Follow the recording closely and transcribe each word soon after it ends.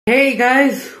Hey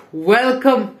guys,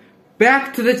 welcome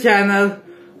back to the channel.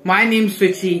 My name's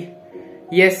Switchy.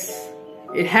 Yes,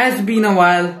 it has been a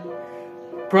while,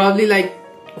 probably like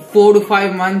 4 to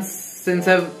 5 months since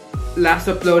I've last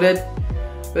uploaded.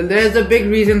 Well, there's a big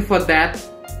reason for that,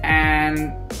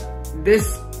 and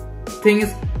this thing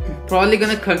is probably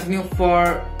gonna continue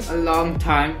for a long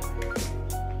time.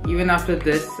 Even after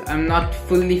this, I'm not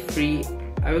fully free.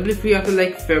 I will be free after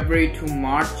like February to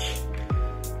March.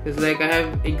 It's like I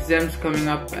have exams coming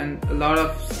up and a lot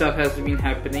of stuff has been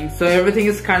happening, so everything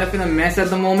is kind of in a mess at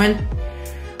the moment.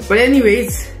 But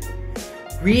anyways,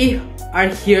 we are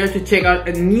here to check out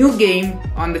a new game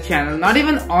on the channel. Not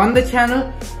even on the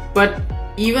channel, but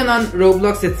even on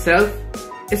Roblox itself.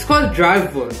 It's called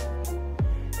Drive World.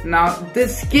 Now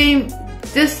this game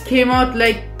just came out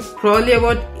like probably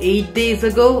about 8 days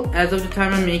ago as of the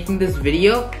time I'm making this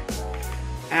video,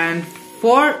 and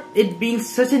for it being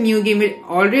such a new game, it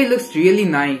already looks really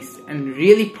nice and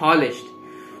really polished.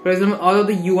 For example, all of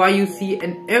the UI you see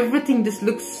and everything just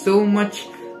looks so much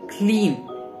clean.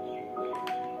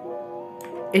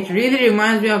 It really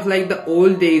reminds me of like the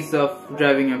old days of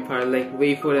Driving Empire, like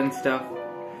Wayford and stuff.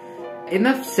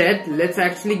 Enough said, let's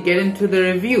actually get into the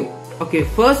review. Okay,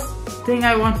 first thing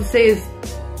I want to say is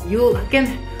you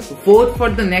can vote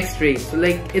for the next race. So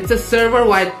like it's a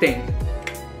server-wide thing.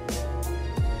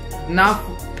 Now,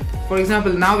 for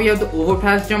example, now we have the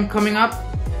overpass jump coming up,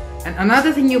 and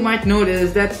another thing you might notice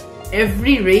is that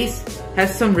every race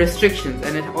has some restrictions,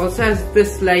 and it also has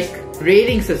this like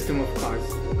rating system of cars,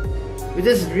 which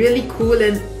is really cool,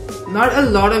 and not a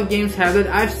lot of games have it.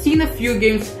 I've seen a few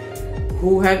games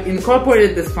who have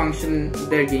incorporated this function in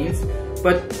their games,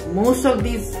 but most of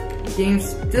these games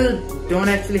still don't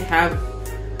actually have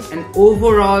an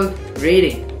overall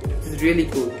rating, which is really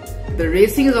cool. The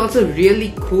racing is also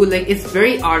really cool, like it's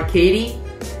very arcadey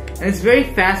and it's very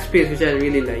fast paced, which I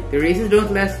really like. The races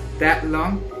don't last that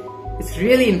long. It's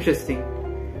really interesting.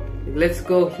 Let's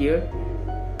go here,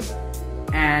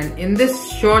 and in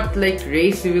this short like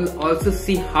race you will also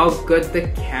see how good the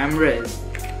camera is.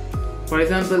 For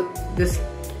example,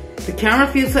 the camera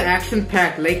feels so action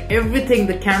packed, like everything,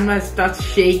 the camera starts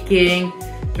shaking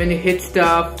when you hit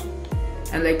stuff,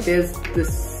 and like there's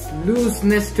this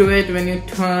looseness to it when you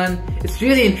turn. It's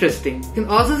really interesting. You can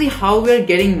also see how we're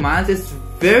getting miles. It's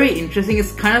very interesting.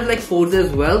 It's kind of like Forza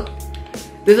as well.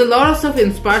 There's a lot of stuff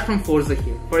inspired from Forza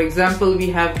here. For example, we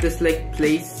have this like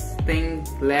place thing,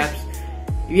 laps.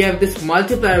 We have this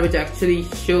multiplier which actually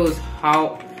shows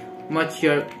how much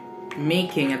you're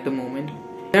making at the moment.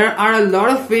 There are a lot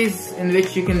of ways in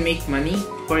which you can make money.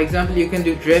 For example, you can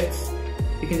do drifts.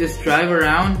 You can just drive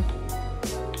around.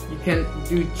 You can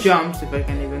do jumps, if I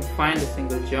can even find a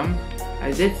single jump.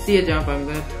 I did see a jump, I'm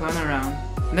gonna turn around.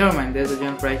 Never mind, there's a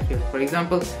jump right here. For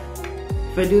example,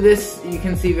 if I do this, you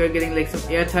can see we're getting like some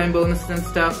airtime bonuses and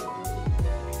stuff.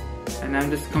 And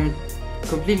I'm just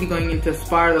completely going into a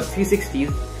spiral of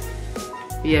 360s.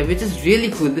 Yeah, which is really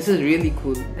cool. This is really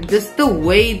cool. And just the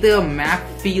way the map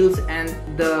feels and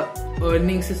the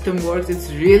earning system works,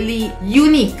 it's really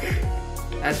unique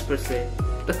as per se.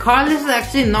 The car list is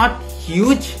actually not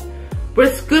huge, but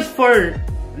it's good for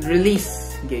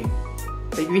release game.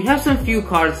 Like we have some few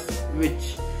cars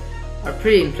which are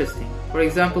pretty interesting. For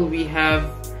example, we have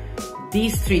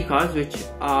these 3 cars which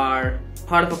are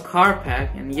part of a car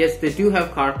pack, and yes, they do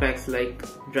have car packs like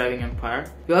Driving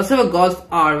Empire. We also have a Golf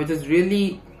R, which is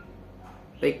really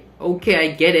like, okay,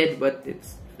 I get it, but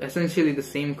it's essentially the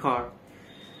same car.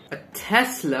 A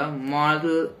Tesla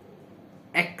Model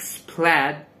X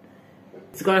Plaid.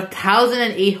 It's got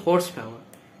 1008 horsepower.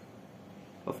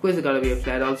 Of course it gotta be a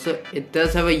Plaid. Also, it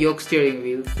does have a yoke steering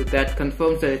wheel, so that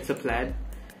confirms that it's a Plaid.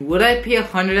 Would I pay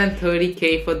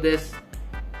 130k for this?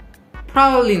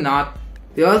 Probably not.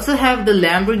 They also have the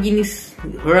Lamborghini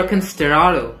Huracan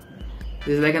Sterrato.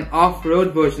 This is like an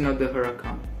off-road version of the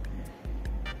Huracan.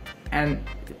 And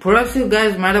perhaps you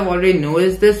guys might have already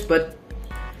noticed this, but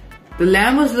the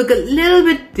Lambos look a little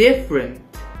bit different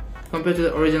compared to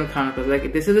the original counterparts.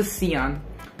 Like this is a Scion,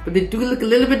 but they do look a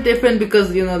little bit different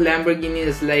because, you know, Lamborghini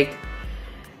is like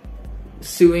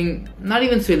suing, not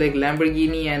even suing, like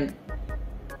Lamborghini and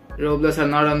Roblox are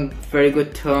not on very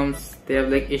good terms. They have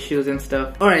like issues and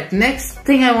stuff. Alright, next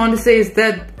thing I want to say is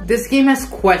that this game has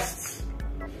quests.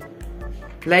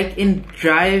 Like in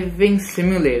Driving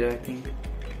Simulator, I think.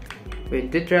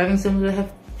 Wait, did Driving Simulator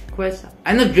have quests?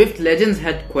 I know Drift Legends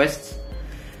had quests.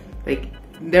 Like,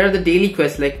 there are the daily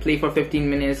quests like play for 15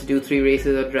 minutes, do 3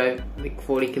 races, or drive like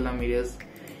 40 kilometers.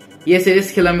 Yes, it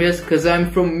is kilometers because I'm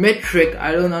from metric.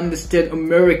 I don't understand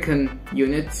American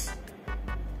units.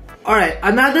 Alright,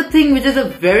 another thing which is a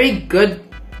very good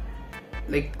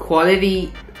like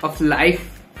quality of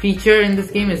life feature in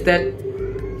this game is that,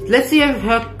 let's say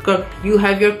you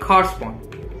have your car spawn,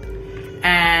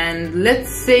 and let's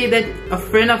say that a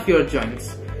friend of yours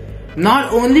joins.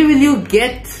 Not only will you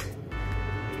get,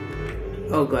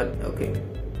 oh god, okay,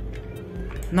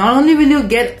 not only will you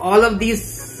get all of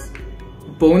these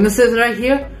bonuses right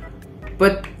here,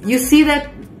 but you see that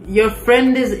your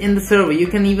friend is in the server. You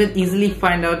can even easily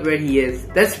find out where he is.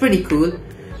 That's pretty cool.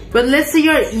 But let's say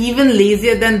you're even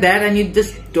lazier than that and you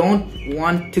just don't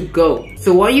want to go.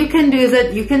 So what you can do is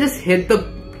that you can just hit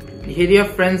your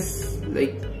friend's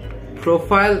like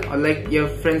profile or like your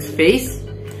friend's face,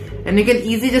 and you can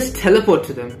easily just teleport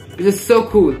to them, which is so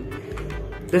cool.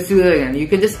 Let's do that again. You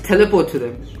can just teleport to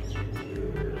them.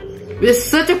 There's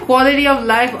such a quality of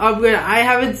life upgrade. I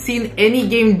haven't seen any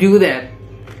game do that.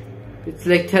 It's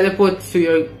like teleport to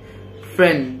your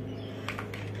friend.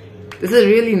 This is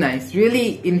really nice,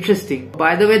 really interesting.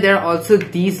 By the way, there are also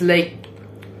these like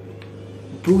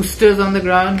boosters on the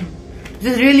ground.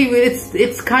 This is really weird.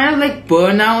 It's kind of like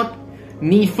Burnout,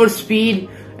 Need for Speed,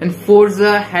 and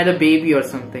Forza had a baby or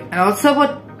something. And also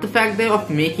about the fact that of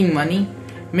making money.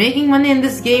 Making money in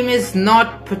this game is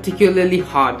not particularly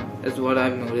hard, as what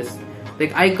I've noticed.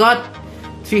 Like I got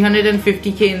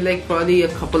 350k in like probably a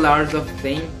couple hours of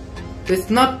playing. So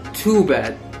it's not too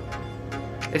bad.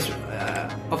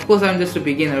 Of course, I'm just a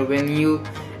beginner. When you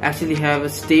actually have a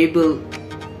stable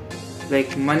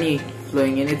like money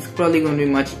flowing in, it's probably going to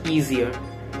be much easier.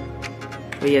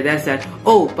 But yeah, that's that.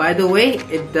 Oh, by the way,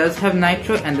 it does have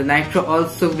nitro, and the nitro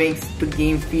also makes the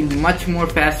game feel much more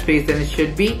fast-paced than it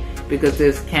should be, because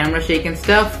there's camera shake and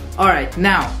stuff. Alright,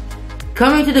 now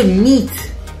coming to the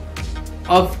meat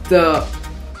of the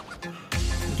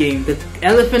game, the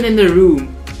elephant in the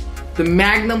room, the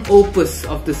magnum opus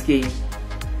of this game,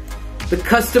 the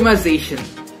customization.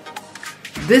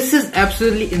 This is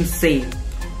absolutely insane.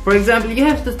 For example, you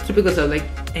have the typical stuff like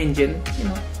engine, you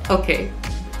know, okay.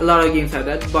 A lot of games have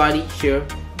that. Body, sure.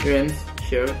 Rims,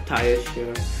 sure. Tires,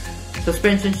 sure.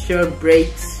 Suspension, sure.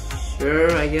 Brakes,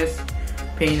 sure, I guess.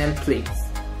 Paint and plates.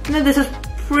 Now this is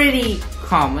pretty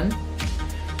common.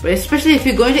 But especially if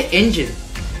you're going to engine,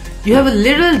 you have a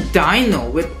little dyno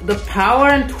with the power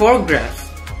and torque graphs,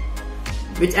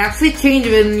 which actually change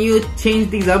when you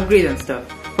change these upgrades and stuff.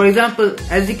 For example,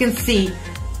 as you can see,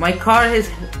 my car is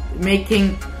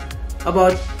making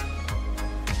about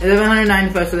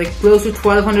 1195, so like close to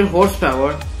 1200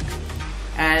 horsepower,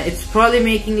 and it's probably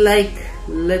making like,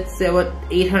 let's say about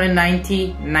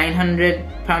 890, 900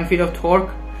 pound-feet of torque.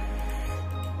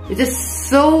 It's just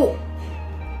so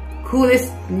cool.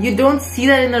 You don't see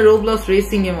that in a Roblox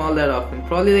racing game all that often,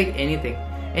 probably like anything.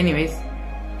 Anyways,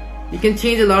 you can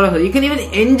change a lot of it. You can even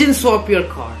engine swap your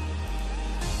car.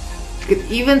 You can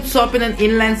even swap in an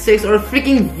inline 6 or a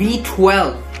freaking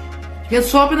V12. You can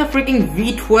swap in a freaking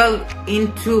V12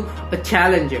 into a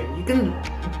Challenger. You can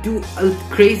do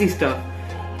crazy stuff.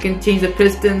 You can change the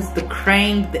pistons, the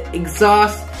crank, the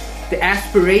exhaust, the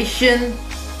aspiration.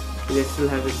 They still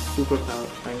have a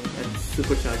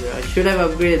supercharger. I should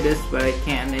have upgraded this, but I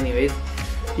can't anyways.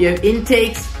 You have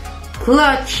intakes,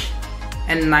 clutch,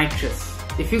 and nitrous.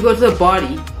 If you go to the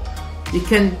body, you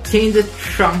can change the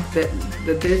trunk.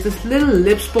 There's this little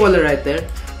lip spoiler right there.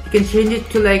 You can change it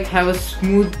to like have a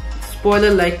smooth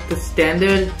spoiler like the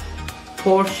standard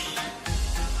Porsche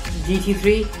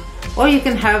GT3, or you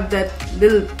can have that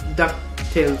little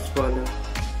ducktail spoiler.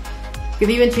 You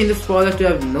can even change the spoiler to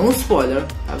have no spoiler,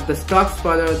 have the stock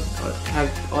spoiler, or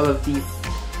have all of these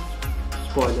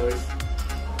spoilers,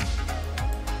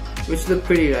 which look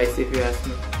pretty nice if you ask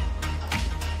me.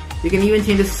 You can even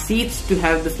change the seats to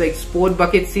have this like sport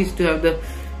bucket seats to have the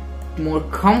more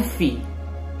comfy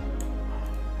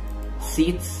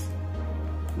seats,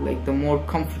 like the more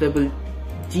comfortable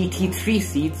GT3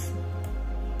 seats.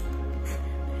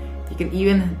 You can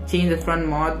even change the front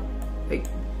mod, like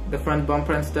the front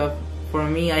bumper and stuff. For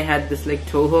me, I had this like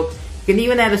tow hook. You can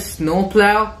even add a snow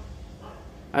plow.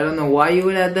 I don't know why you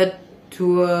would add that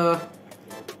to a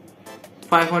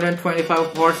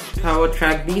 525 horsepower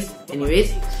track beast.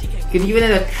 Anyways, you can even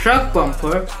add a truck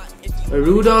bumper, a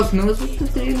Rudolph's nose, which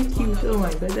is really cute. Oh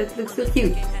my god, that looks so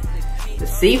cute. The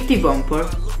safety bumper,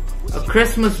 a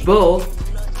Christmas bow,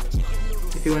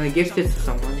 if you want to gift it to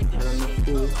someone, I don't know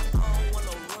who.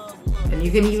 And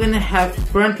you can even have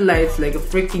front lights like a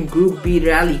freaking Group B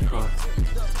rally car.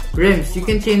 Rims, you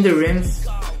can change the rims.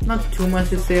 Not too much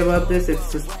to say about this,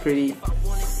 it's just pretty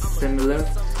similar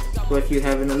to what you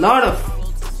have in a lot of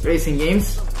racing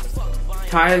games.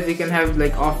 Tires, you can have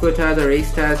like off-road tires or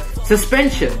race tires.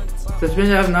 Suspension I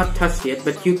have not touched yet,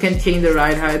 but you can change the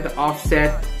ride height, the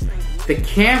offset, the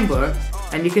camber,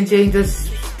 and you can change the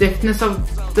stiffness of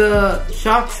the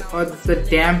shocks or the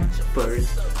dampers.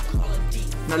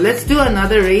 Now let's do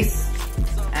another race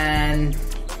and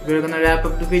we're gonna wrap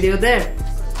up the video there.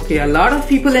 Okay, a lot of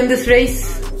people in this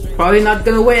race, probably not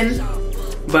gonna win,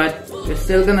 but we're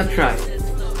still gonna try.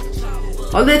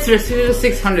 Although it's restricted to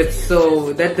 600,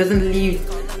 so that doesn't leave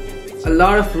a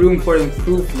lot of room for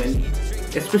improvement,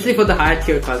 especially for the higher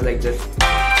tier cars like this.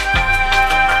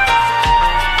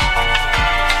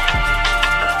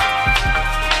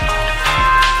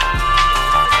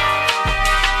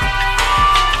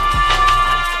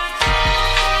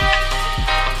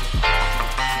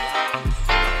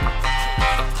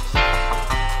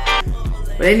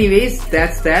 But anyways,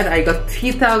 that's that. I got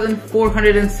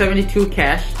 3,472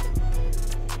 cash,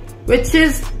 which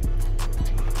is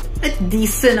a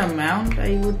decent amount,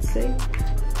 I would say.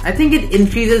 I think it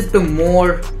increases the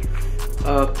more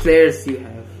players you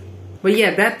have. But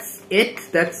yeah, that's it.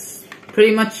 That's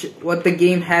pretty much what the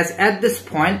game has at this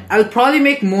point. I'll probably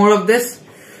make more of this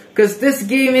because this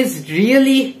game is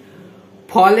really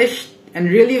polished and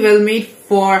really well made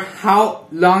for how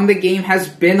long the game has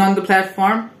been on the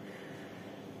platform.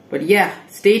 But yeah,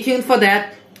 stay tuned for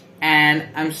that, and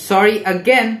I'm sorry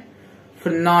again for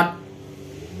not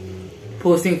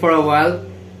posting for a while.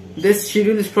 This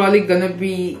schedule is probably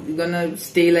gonna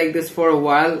stay like this for a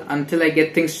while until I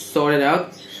get things sorted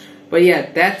out. But yeah,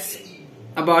 that's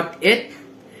about it.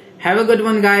 Have a good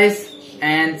one, guys,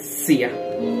 and see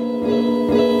ya.